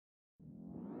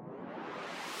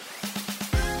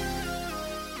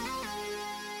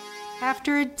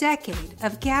After a decade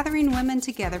of gathering women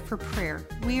together for prayer,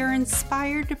 we are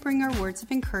inspired to bring our words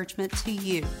of encouragement to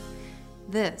you.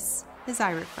 This is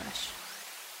iRefresh.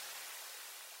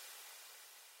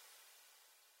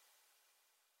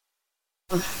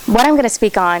 What I'm going to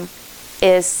speak on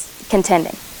is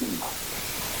contending.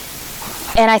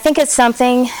 And I think it's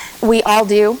something we all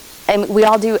do, and we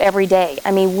all do every day.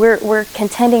 I mean, we're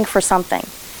contending for something.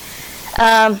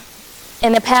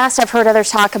 In the past, I've heard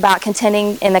others talk about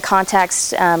contending in the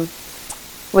context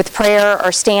with prayer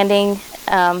or standing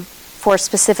for a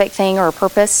specific thing or a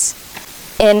purpose.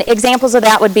 And examples of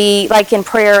that would be, like in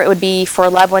prayer, it would be for a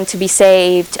loved one to be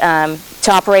saved,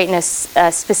 to operate in a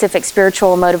specific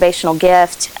spiritual motivational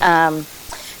gift,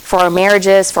 for our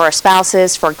marriages, for our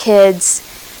spouses, for kids,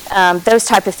 those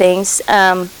type of things.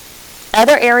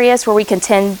 Other areas where we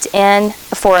contend in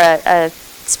for a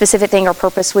specific thing or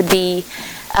purpose would be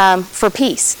for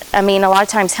peace. I mean, a lot of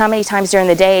times, how many times during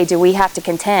the day do we have to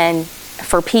contend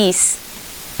for peace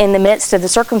in the midst of the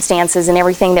circumstances and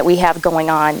everything that we have going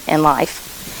on in life?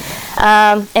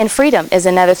 And freedom is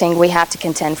another thing we have to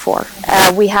contend for.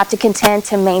 We have to contend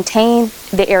to maintain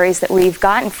the areas that we've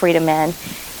gotten freedom in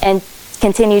and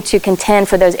continue to contend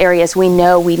for those areas we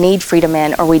know we need freedom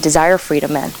in or we desire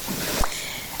freedom in.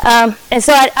 And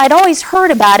so I'd always heard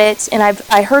about it, and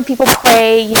I heard people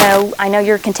pray, I know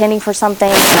you're contending for something,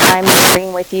 and I'm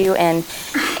agreeing with you, and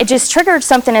it just triggered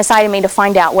something inside of me to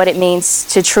find out what it means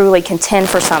to truly contend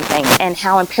for something and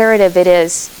how imperative it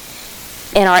is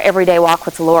in our everyday walk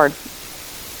with the Lord.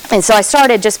 And so I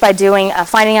started just by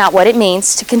finding out what it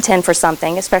means to contend for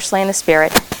something, especially in the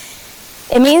Spirit.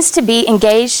 It means to be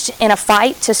engaged in a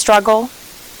fight, to struggle,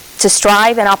 to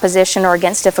strive in opposition or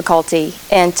against difficulty,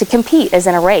 and to compete as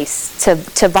in a race,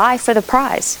 to vie for the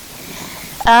prize.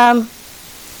 And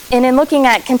in looking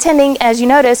at contending, as you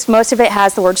notice, most of it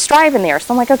has the word strive in there.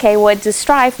 So I'm like, okay, what does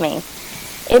strive mean?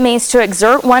 It means to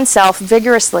exert oneself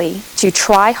vigorously, to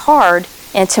try hard,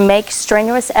 and to make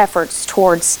strenuous efforts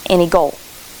towards any goal.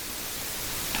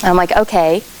 And I'm like,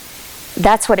 okay,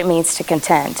 that's what it means to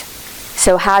contend.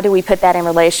 So how do we put that in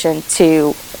relation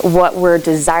to what we're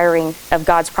desiring of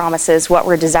God's promises, what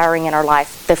we're desiring in our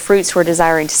life, the fruits we're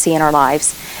desiring to see in our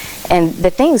lives, and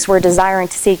the things we're desiring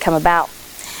to see come about?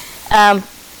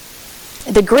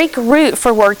 The Greek root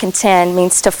for word contend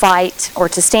means to fight or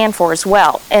to stand for as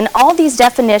well. And all these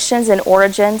definitions and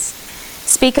origins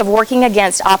speak of working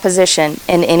against opposition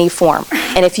in any form.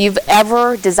 And if you've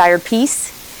ever desired peace,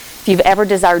 if you've ever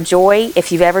desired joy,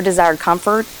 if you've ever desired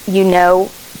comfort, you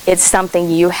know it's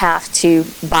something you have to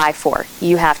vie for.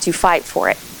 You have to fight for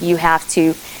it. You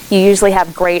usually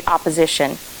have great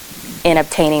opposition in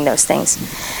obtaining those things.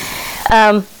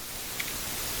 And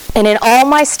in all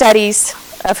my studies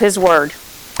of His Word,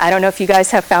 I don't know if you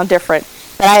guys have found different,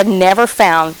 but I have never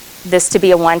found this to be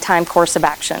a one-time course of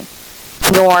action,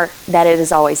 nor that it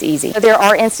is always easy. There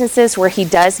are instances where He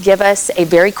does give us a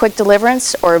very quick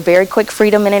deliverance or a very quick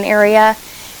freedom in an area,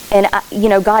 and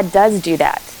God does do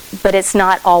that. But it's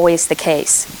not always the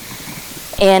case.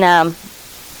 And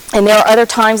there are other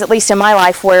times, at least in my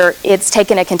life, where it's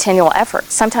taken a continual effort.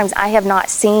 Sometimes I have not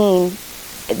seen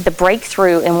the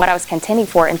breakthrough in what I was contending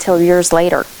for until years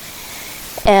later.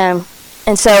 And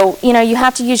so, you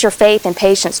have to use your faith and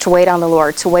patience to wait on the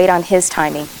Lord, to wait on His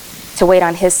timing, to wait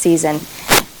on His season.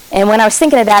 And when I was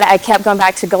thinking of that, I kept going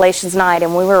back to Galatians 9,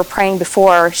 and when we were praying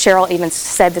before, Cheryl even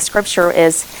said the scripture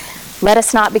is, "Let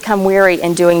us not become weary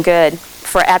in doing good,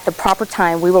 for at the proper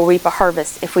time we will reap a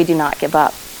harvest if we do not give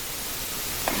up."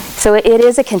 So it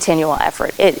is a continual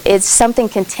effort. It's something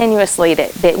continuously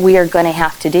that we are going to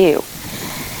have to do.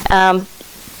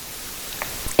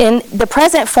 In the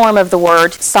present form of the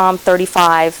word, Psalm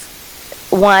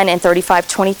 35:1 and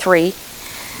 35:23,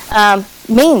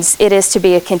 means it is to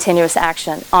be a continuous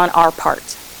action on our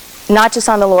part. Not just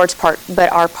on the Lord's part,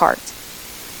 but our part.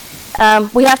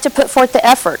 We have to put forth the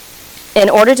effort. In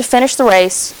order to finish the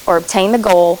race or obtain the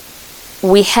goal,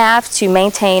 we have to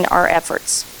maintain our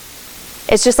efforts.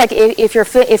 It's just like if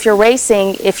you're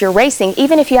racing,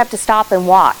 even if you have to stop and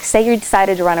walk, say you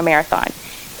decided to run a marathon,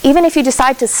 even if you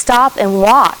decide to stop and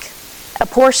walk a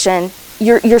portion,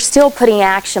 you're still putting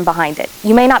action behind it.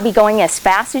 You may not be going as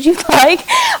fast as you'd like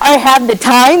or have the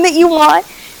time that you want,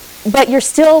 but you're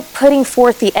still putting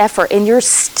forth the effort, and you're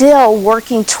still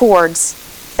working towards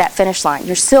that finish line.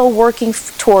 You're still working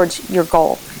towards your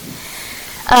goal.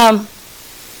 And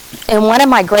one of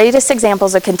my greatest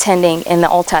examples of contending in the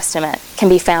Old Testament can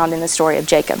be found in the story of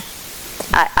Jacob.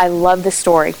 I love this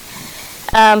story.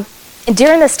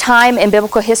 During this time in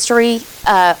biblical history,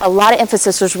 a lot of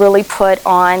emphasis was really put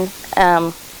on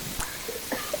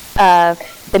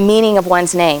the meaning of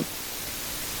one's name.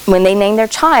 when they named their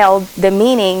child, the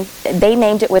meaning, they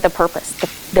named it with a purpose.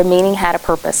 The meaning had a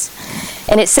purpose.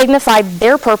 And it signified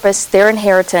their purpose, their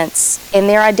inheritance, and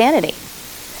their identity.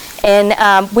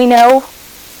 And we know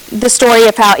the story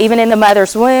of how even in the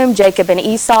mother's womb, Jacob and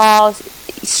Esau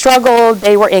struggled.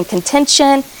 They were in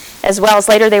contention, as well as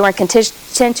later they were in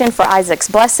contention for Isaac's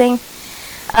blessing.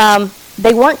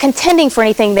 They weren't contending for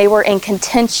anything. They were in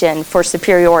contention for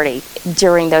superiority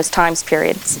during those times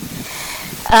periods.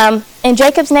 And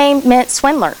Jacob's name meant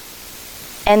swindler.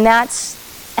 And that's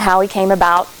how he came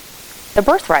about the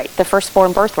birthright. The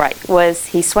firstborn birthright was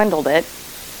he swindled it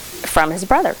from his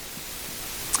brother.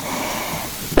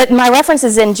 But my reference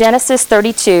is in Genesis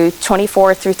 32,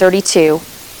 24 through 32.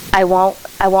 I won't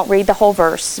read the whole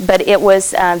verse, but it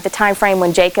was the time frame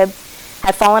when Jacob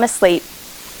had fallen asleep,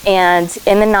 and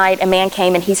in the night a man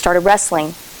came and he started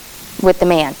wrestling with the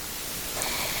man.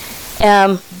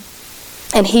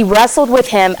 And he wrestled with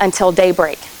him until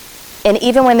daybreak. And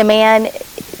even when the man,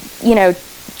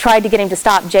 tried to get him to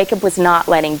stop, Jacob was not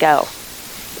letting go.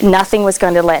 Nothing was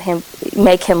going to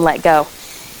make him let go.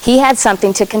 He had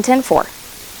something to contend for.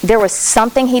 There was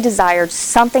something he desired,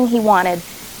 something he wanted,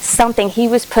 something he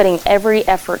was putting every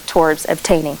effort towards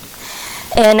obtaining.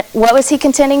 And what was he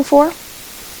contending for?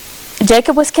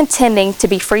 Jacob was contending to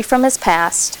be free from his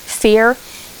past, fear,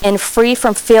 and free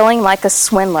from feeling like a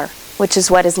swindler, which is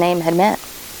what his name had meant.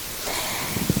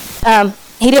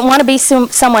 He didn't want to be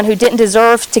someone who didn't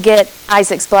deserve to get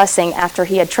Isaac's blessing after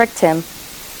he had tricked him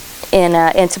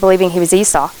into believing he was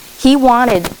Esau. He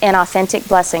wanted an authentic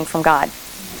blessing from God,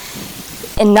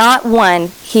 and not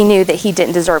one he knew that he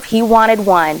didn't deserve. He wanted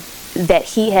one that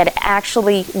he had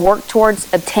actually worked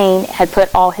towards, obtained, had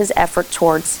put all his effort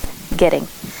towards getting.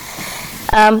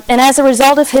 And as a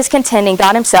result of his contending,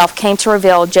 God himself came to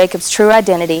reveal Jacob's true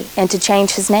identity and to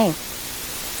change his name,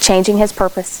 changing his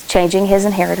purpose, changing his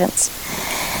inheritance.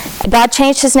 God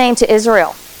changed his name to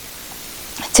Israel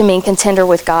to mean contender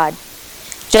with God.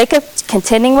 Jacob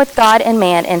contending with God and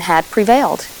man and had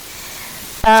prevailed.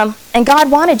 And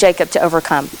God wanted Jacob to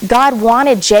overcome. God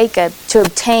wanted Jacob to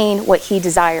obtain what he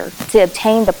desired, to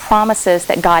obtain the promises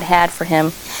that God had for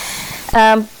him.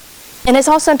 And it's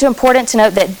also important to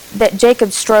note that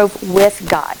Jacob strove with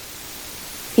God.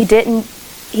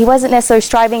 He wasn't necessarily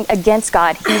striving against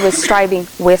God. He was striving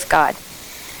with God.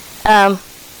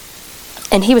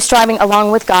 And he was striving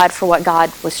along with God for what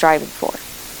God was striving for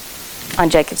on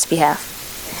Jacob's behalf.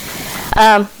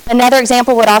 Another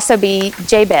example would also be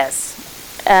Jabez.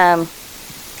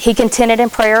 He contended in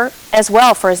prayer as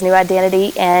well for his new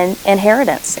identity and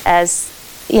inheritance, as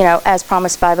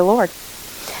promised by the Lord.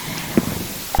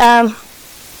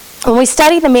 When we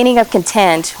study the meaning of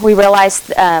contend, we realize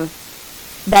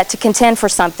that to contend for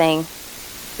something,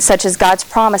 such as God's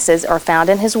promises are found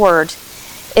in his word,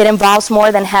 it involves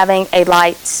more than having a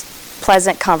light,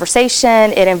 pleasant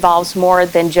conversation. It involves more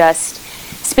than just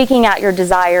speaking out your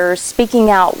desires, speaking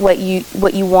out what you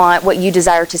want, what you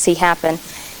desire to see happen.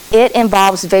 It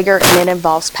involves vigor and it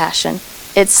involves passion.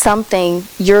 It's something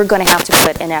you're going to have to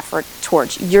put an effort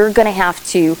towards. You're going to have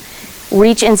to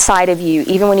reach inside of you,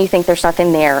 even when you think there's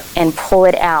nothing there, and pull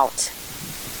it out.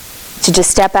 To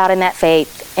just step out in that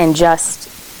faith and just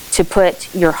to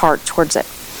put your heart towards it.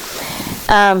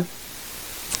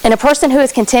 And a person who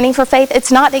is contending for faith,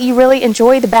 it's not that you really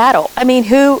enjoy the battle. I mean,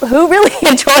 who really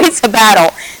enjoys a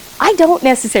battle? I don't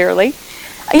necessarily.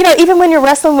 Even when you're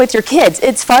wrestling with your kids,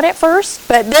 it's fun at first,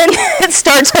 but then it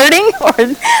starts hurting, or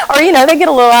they get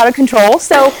a little out of control.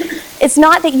 So it's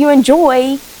not that you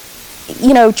enjoy,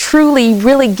 truly,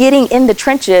 really getting in the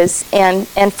trenches and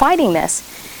fighting this.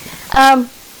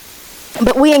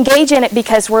 But we engage in it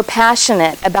because we're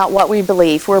passionate about what we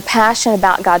believe. We're passionate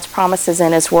about God's promises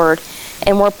in his word.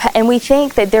 And we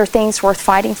think that there are things worth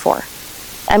fighting for.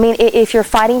 I mean, if you're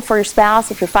fighting for your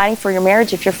spouse, if you're fighting for your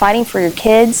marriage, if you're fighting for your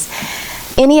kids,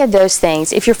 any of those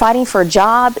things, if you're fighting for a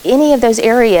job, any of those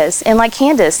areas, and like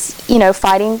Candace,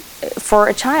 fighting for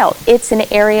a child, it's an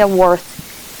area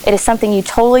it is something you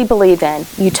totally believe in,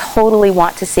 you totally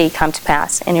want to see come to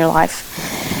pass in your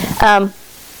life.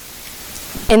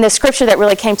 And the scripture that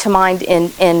really came to mind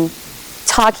in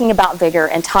talking about vigor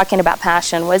and talking about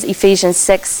passion was Ephesians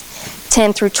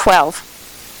 6:10 through 12.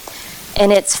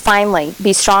 And it's finally,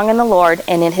 be strong in the Lord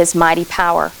and in his mighty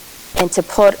power, and to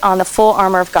put on the full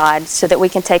armor of God so that we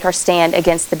can take our stand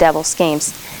against the devil's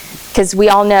schemes. Because we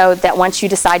all know that once you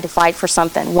decide to fight for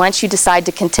something, once you decide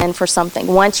to contend for something,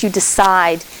 once you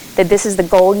decide that this is the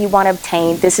goal you want to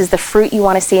obtain, this is the fruit you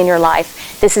want to see in your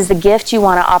life, this is the gift you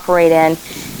want to operate in,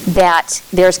 that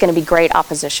there's going to be great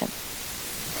opposition.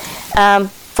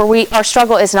 For our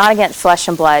struggle is not against flesh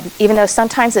and blood, even though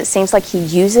sometimes it seems like he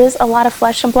uses a lot of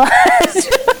flesh and blood.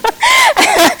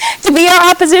 to be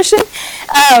our opposition.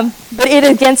 But it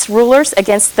is against rulers,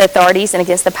 against the authorities, and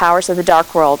against the powers of the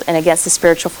dark world, and against the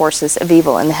spiritual forces of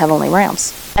evil in the heavenly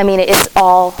realms. I mean, it's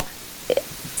all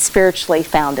spiritually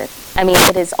founded. I mean,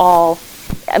 it is all,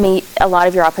 a lot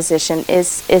of your opposition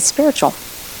is spiritual.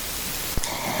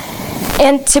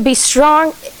 And to be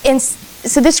strong,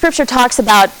 so this scripture talks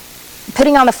about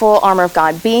putting on the full armor of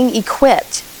God, being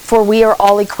equipped, for we are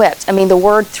all equipped. I mean, the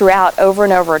word throughout, over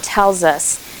and over, tells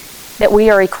us that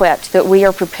we are equipped, that we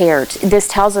are prepared. This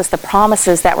tells us the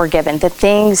promises that we're given, the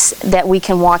things that we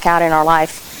can walk out in our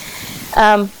life.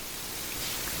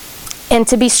 And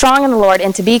to be strong in the Lord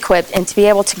and to be equipped and to be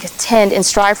able to contend and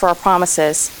strive for our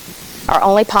promises are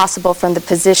only possible from the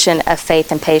position of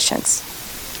faith and patience.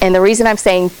 And the reason I'm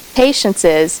saying patience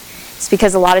is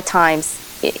because a lot of times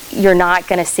you're not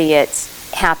going to see it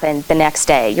happen the next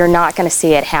day. You're not going to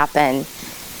see it happen,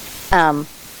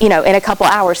 in a couple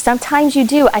hours. Sometimes you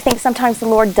do. I think sometimes the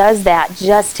Lord does that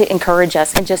just to encourage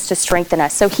us and just to strengthen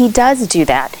us. So he does do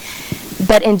that.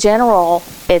 But in general,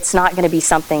 it's not going to be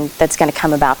something that's going to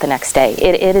come about the next day.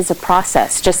 It is a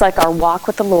process. Just like our walk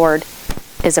with the Lord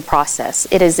is a process.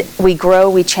 We grow,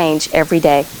 we change every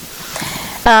day.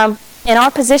 And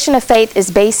our position of faith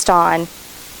is based on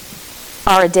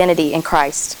our identity in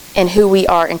Christ and who we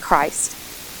are in Christ,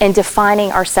 and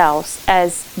defining ourselves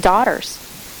as daughters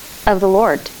of the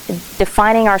Lord,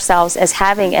 defining ourselves as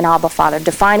having an Abba Father,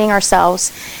 defining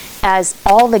ourselves as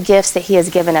all the gifts that he has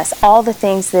given us, all the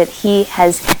things that he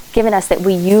has given us that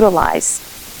we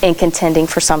utilize in contending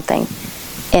for something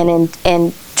and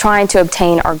in trying to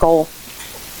obtain our goal.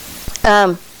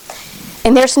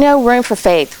 And there's no room for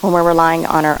faith when we're relying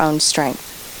on our own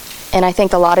strength. And I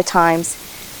think a lot of times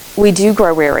we do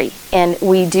grow weary and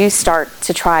we do start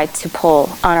to try to pull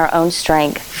on our own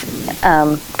strength.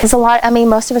 Because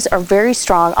most of us are very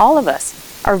strong. All of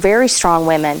us are very strong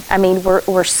women. I mean,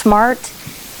 we're smart.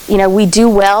 We do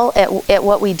well at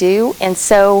what we do. And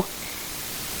so,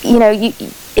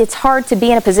 it's hard to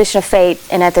be in a position of faith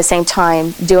and at the same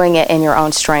time doing it in your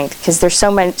own strength, because there's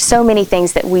so many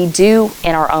things that we do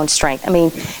in our own strength. I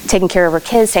mean, taking care of our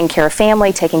kids, taking care of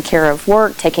family, taking care of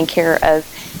work, taking care of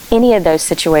any of those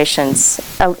situations.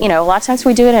 A lot of times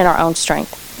we do it in our own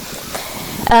strength.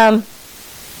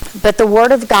 But the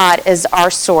Word of God is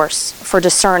our source for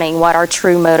discerning what our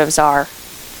true motives are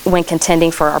when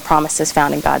contending for our promises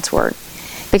found in God's Word.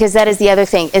 Because that is the other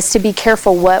thing, is to be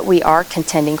careful what we are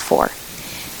contending for.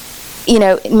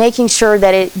 Making sure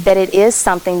that it is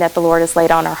something that the Lord has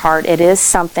laid on our heart. It is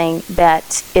something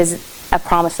that is a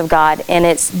promise of God. And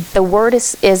the Word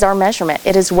is our measurement.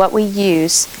 It is what we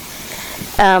use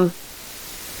to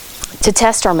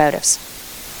test our motives.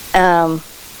 And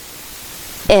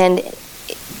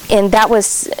that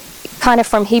was kind of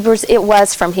from Hebrews. It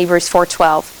was from Hebrews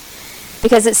 4:12.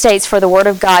 Because it states, for the Word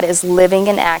of God is living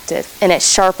and active, and it's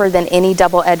sharper than any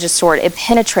double-edged sword. It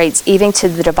penetrates even to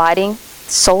the dividing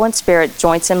soul and spirit,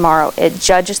 joints and marrow. It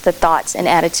judges the thoughts and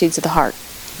attitudes of the heart.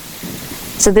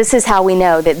 So this is how we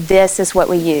know that this is what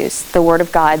we use. The Word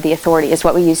of God, the authority, is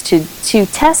what we use to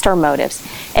test our motives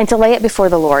and to lay it before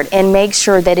the Lord and make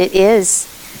sure that it is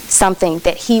something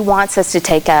that he wants us to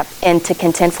take up and to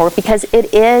contend for, because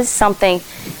it is something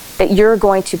that you're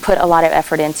going to put a lot of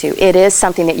effort into. It is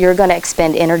something that you're going to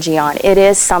expend energy on. It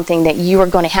is something that you are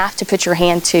going to have to put your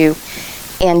hand to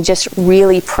and just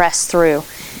really press through.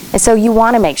 And so you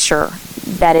want to make sure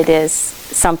that it is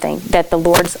something that the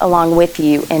Lord's along with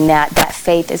you, and that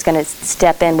faith is going to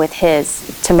step in with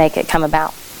his to make it come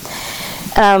about.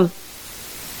 And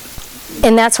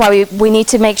that's why we need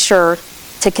to make sure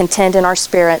to contend in our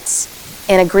spirits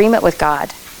in agreement with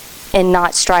God and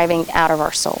not striving out of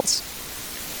our souls.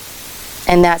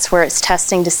 And that's where it's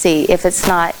testing to see if it's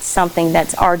not something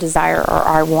that's our desire or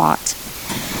our want.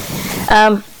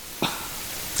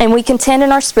 And we contend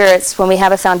in our spirits when we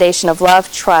have a foundation of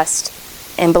love, trust,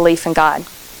 and belief in God.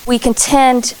 We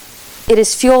contend, it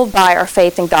is fueled by our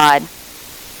faith in God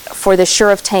for the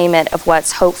sure obtainment of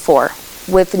what's hoped for,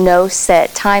 with no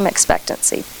set time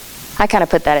expectancy. I kind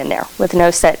of put that in there, with no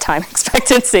set time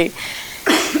expectancy.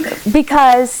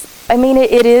 Because,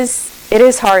 it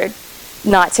is hard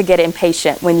not to get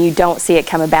impatient when you don't see it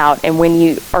come about, and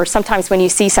or sometimes when you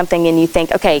see something and you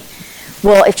think, okay,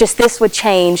 well, if just this would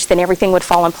change, then everything would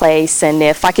fall in place, and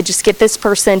if I could just get this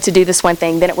person to do this one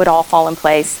thing, then it would all fall in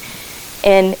place.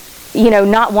 And,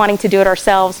 not wanting to do it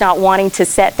ourselves, not wanting to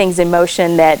set things in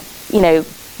motion that,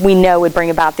 we know would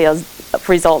bring about those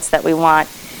results that we want.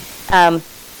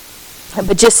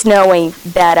 But just knowing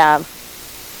that,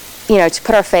 to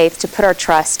put our faith, to put our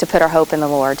trust, to put our hope in the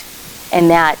Lord,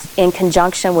 and that in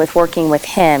conjunction with working with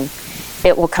him,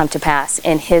 it will come to pass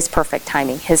in His perfect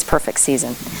timing, His perfect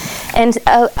season. And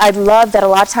I love that a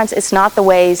lot of times it's not the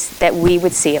ways that we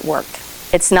would see it work.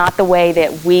 It's not the way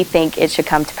that we think it should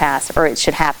come to pass or it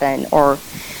should happen or,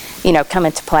 come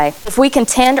into play. If we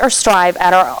contend or strive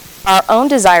at our own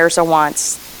desires or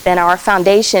wants, then our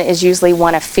foundation is usually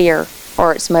one of fear,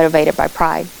 or it's motivated by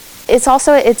pride. It's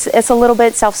also, it's a little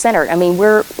bit self-centered. I mean,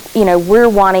 we're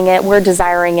wanting it, we're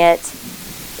desiring it.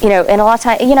 And a lot of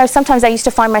times, sometimes I used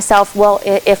to find myself, well,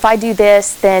 if I do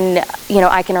this, then,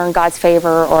 I can earn God's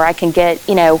favor, or I can get,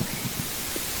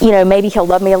 maybe He'll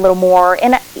love me a little more.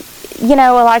 And, a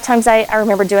lot of times I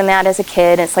remember doing that as a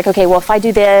kid. It's like, okay, well, if I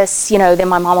do this, then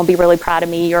my mom will be really proud of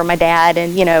me, or my dad,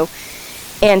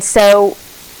 and so,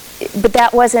 but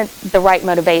that wasn't the right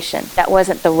motivation. That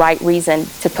wasn't the right reason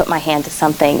to put my hand to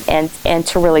something and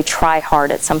to really try hard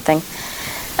at something.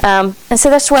 And so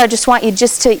that's where I just want you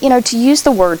just to, to use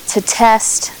the word to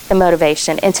test the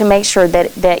motivation and to make sure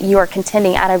that you are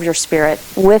contending out of your spirit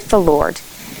with the Lord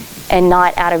and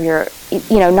not out of your,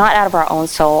 not out of our own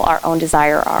soul, our own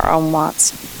desire, our own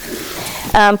wants.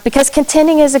 Because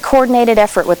contending is a coordinated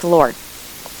effort with the Lord.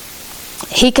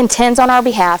 He contends on our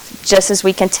behalf just as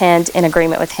we contend in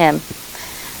agreement with Him.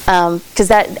 Because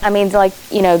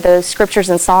the scriptures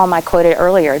in Psalm I quoted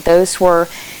earlier, those were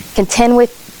contend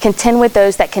with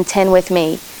those that contend with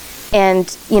me.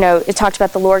 And, it talked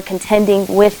about the Lord contending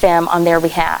with them on their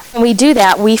behalf. When we do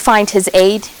that, we find His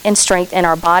aid and strength in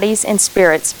our bodies and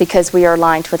spirits because we are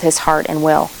aligned with His heart and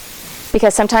will.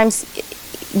 Because sometimes,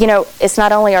 it's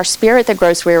not only our spirit that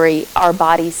grows weary, our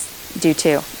bodies do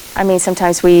too. I mean,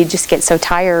 sometimes we just get so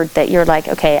tired that you're like,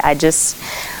 okay, I just,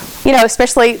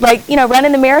 especially like,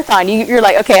 running the marathon, you're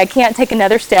like, okay, I can't take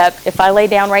another step. If I lay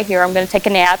down right here, I'm going to take a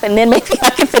nap, and then maybe I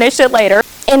can finish it later.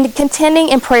 And contending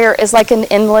in prayer is like an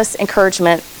endless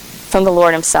encouragement from the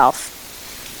Lord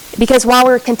Himself. Because while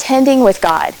we're contending with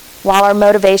God, while our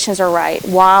motivations are right,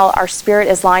 while our spirit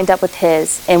is lined up with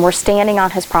His, and we're standing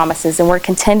on His promises, and we're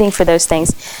contending for those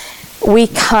things, we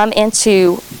come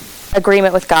into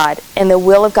agreement with God, and the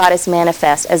will of God is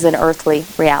manifest as an earthly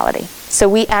reality. So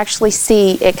we actually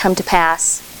see it come to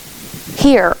pass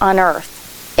here on earth.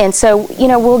 And so,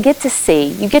 we'll get to see,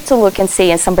 you get to look and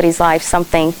see in somebody's life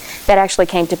something that actually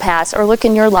came to pass, or look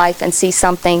in your life and see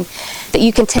something that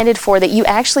you contended for, that you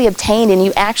actually obtained and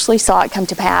you actually saw it come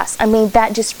to pass. I mean,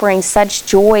 that just brings such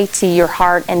joy to your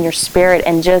heart and your spirit,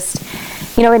 and just,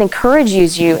 it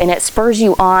encourages you and it spurs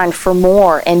you on for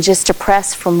more, and just to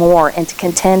press for more and to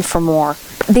contend for more.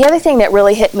 The other thing that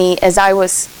really hit me as I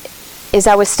was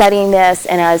studying this,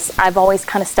 and as I've always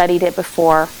kind of studied it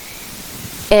before,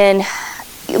 and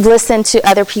listened to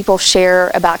other people share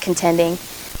about contending,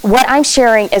 what I'm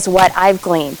sharing is what I've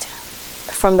gleaned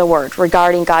from the Word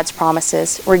regarding God's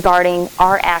promises, regarding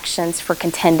our actions for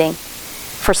contending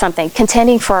for something,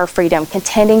 contending for our freedom,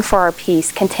 contending for our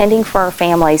peace, contending for our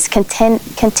families,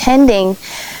 contending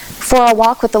for our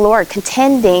walk with the Lord,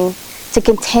 contending to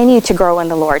continue to grow in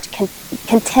the Lord,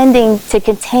 contending to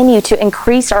continue to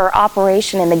increase our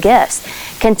operation in the gifts,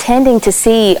 contending to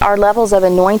see our levels of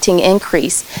anointing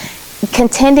increase,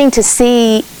 contending to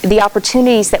see the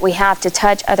opportunities that we have to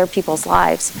touch other people's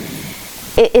lives.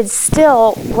 It's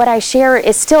still, what I share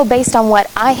is still based on what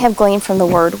I have gleaned from the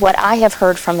Word, what I have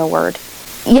heard from the Word.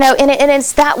 And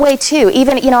it's that way too.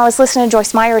 Even, I was listening to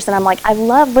Joyce Myers, and I'm like, I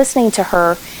love listening to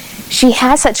her. She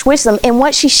has such wisdom, and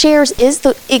what she shares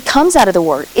it comes out of the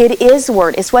Word. It is the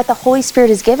Word. It's what the Holy Spirit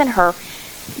has given her.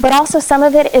 But also some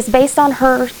of it is based on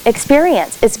her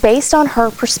experience. It's based on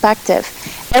her perspective.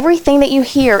 Everything that you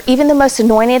hear, even the most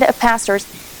anointed of pastors,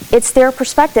 it's their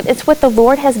perspective. It's what the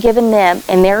Lord has given them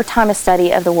in their time of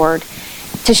study of the Word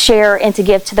to share and to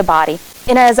give to the body.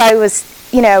 And as I was,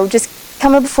 just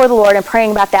coming before the Lord and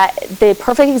praying about that, the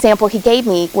perfect example He gave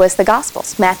me was the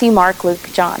Gospels, Matthew, Mark, Luke,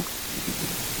 John.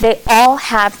 They all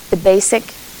have the basic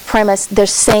premise, the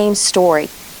same story.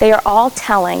 They are all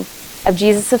telling of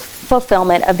Jesus'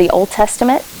 fulfillment of the Old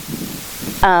Testament,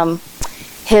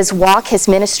 His walk, His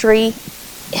ministry,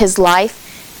 His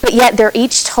life, but yet they're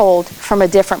each told from a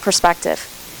different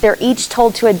perspective. They're each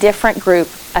told to a different group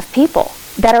of people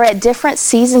that are at different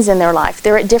seasons in their life.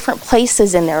 They're at different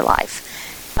places in their life.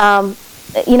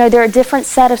 They're a different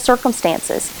set of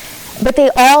circumstances, but they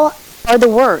all are the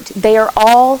Word. They are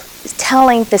all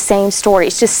telling the same story.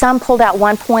 It's just some pulled out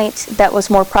one point that was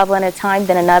more prevalent at a time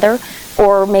than another,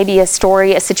 or maybe a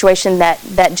story, a situation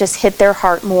that just hit their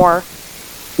heart more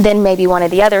than maybe one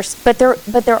of the others. But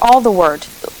they're all the Word.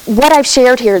 What I've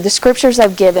shared here, the scriptures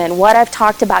I've given, what I've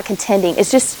talked about contending,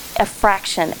 is just a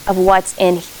fraction of what's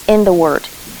in the Word,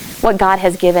 what God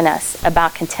has given us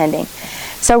about contending.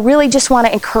 So really just want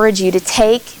to encourage you to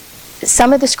take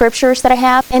some of the scriptures that I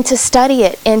have and to study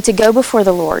it and to go before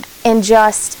the Lord and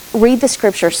just read the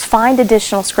scriptures, find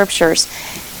additional scriptures,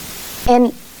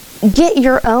 and get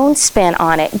your own spin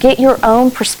on it, get your own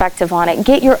perspective on it,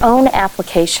 get your own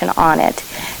application on it.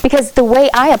 Because the way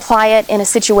I apply it in a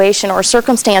situation or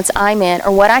circumstance I'm in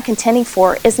or what I'm contending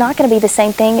for is not going to be the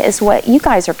same thing as what you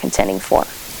guys are contending for.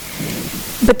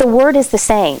 But the word is the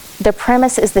same. The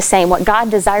premise is the same. What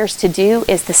God desires to do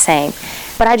is the same.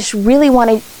 But I just really want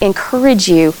to encourage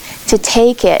you to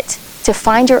take it, to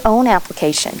find your own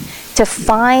application, to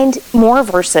find more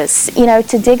verses,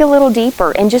 to dig a little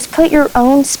deeper and just put your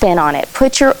own spin on it.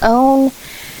 Put your own,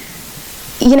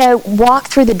 walk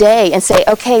through the day and say,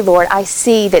 okay, Lord, I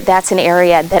see that that's an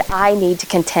area that I need to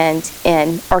contend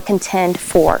in or contend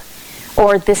for.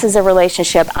 Or this is a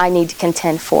relationship I need to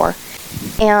contend for.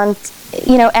 And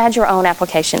add your own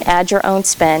application, add your own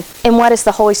spin. And what is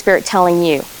the Holy Spirit telling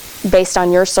you based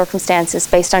on your circumstances,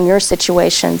 based on your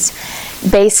situations,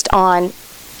 based on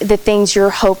the things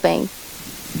you're hoping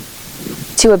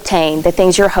to obtain, the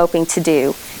things you're hoping to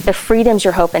do, the freedoms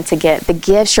you're hoping to get, the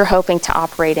gifts you're hoping to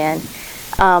operate in,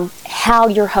 how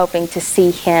you're hoping to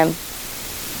see Him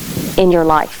in your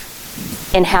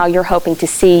life, and how you're hoping to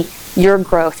see your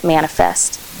growth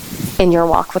manifest in your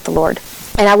walk with the Lord.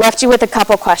 And I left you with a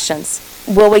couple questions.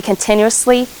 Will we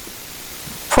continuously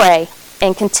pray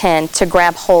and contend to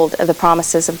grab hold of the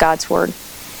promises of God's Word?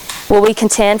 Will we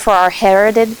contend for our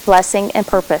inherited blessing and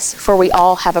purpose? For we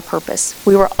all have a purpose.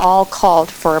 We were all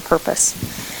called for a purpose.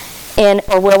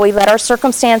 Or will we let our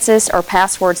circumstances or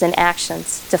past words and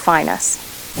actions define us?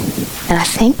 And I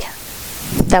think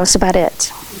that was about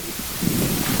it.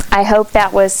 I hope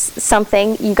that was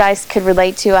something you guys could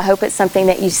relate to. I hope it's something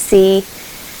that you see,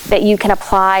 that you can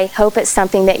apply. Hope it's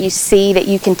something that you see that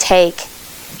you can take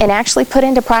and actually put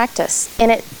into practice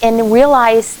and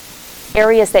realize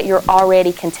areas that you're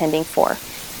already contending for.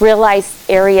 Realize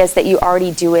areas that you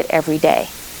already do it every day.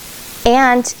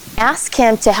 And ask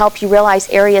Him to help you realize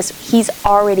areas He's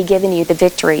already given you the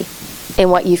victory in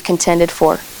what you've contended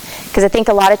for. Because I think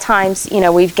a lot of times,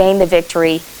 we've gained the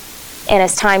victory, and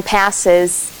as time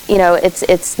passes,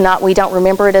 it's not, we don't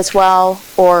remember it as well,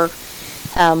 or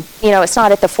it's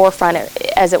not at the forefront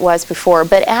as it was before.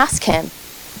 But ask Him,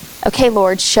 okay,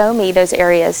 Lord, show me those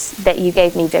areas that you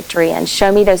gave me victory in.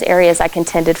 Show me those areas I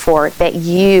contended for, that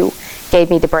you gave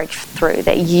me the breakthrough,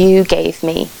 that you gave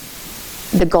me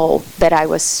the goal that I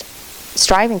was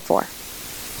striving for.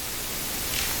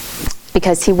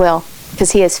 Because He will.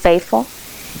 Because He is faithful.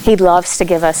 He loves to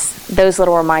give us those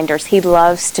little reminders. He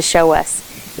loves to show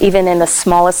us, even in the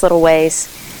smallest little ways,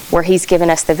 where He's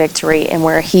given us the victory and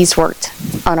where He's worked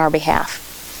on our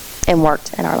behalf and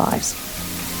worked in our lives.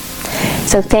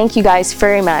 So thank you guys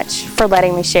very much for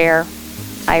letting me share.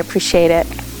 I appreciate it.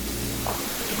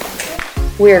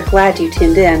 We are glad you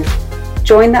tuned in.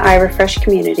 Join the iRefresh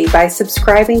community by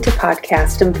subscribing to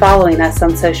podcast and following us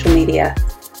on social media.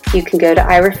 You can go to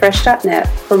irefresh.net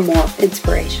for more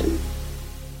inspiration.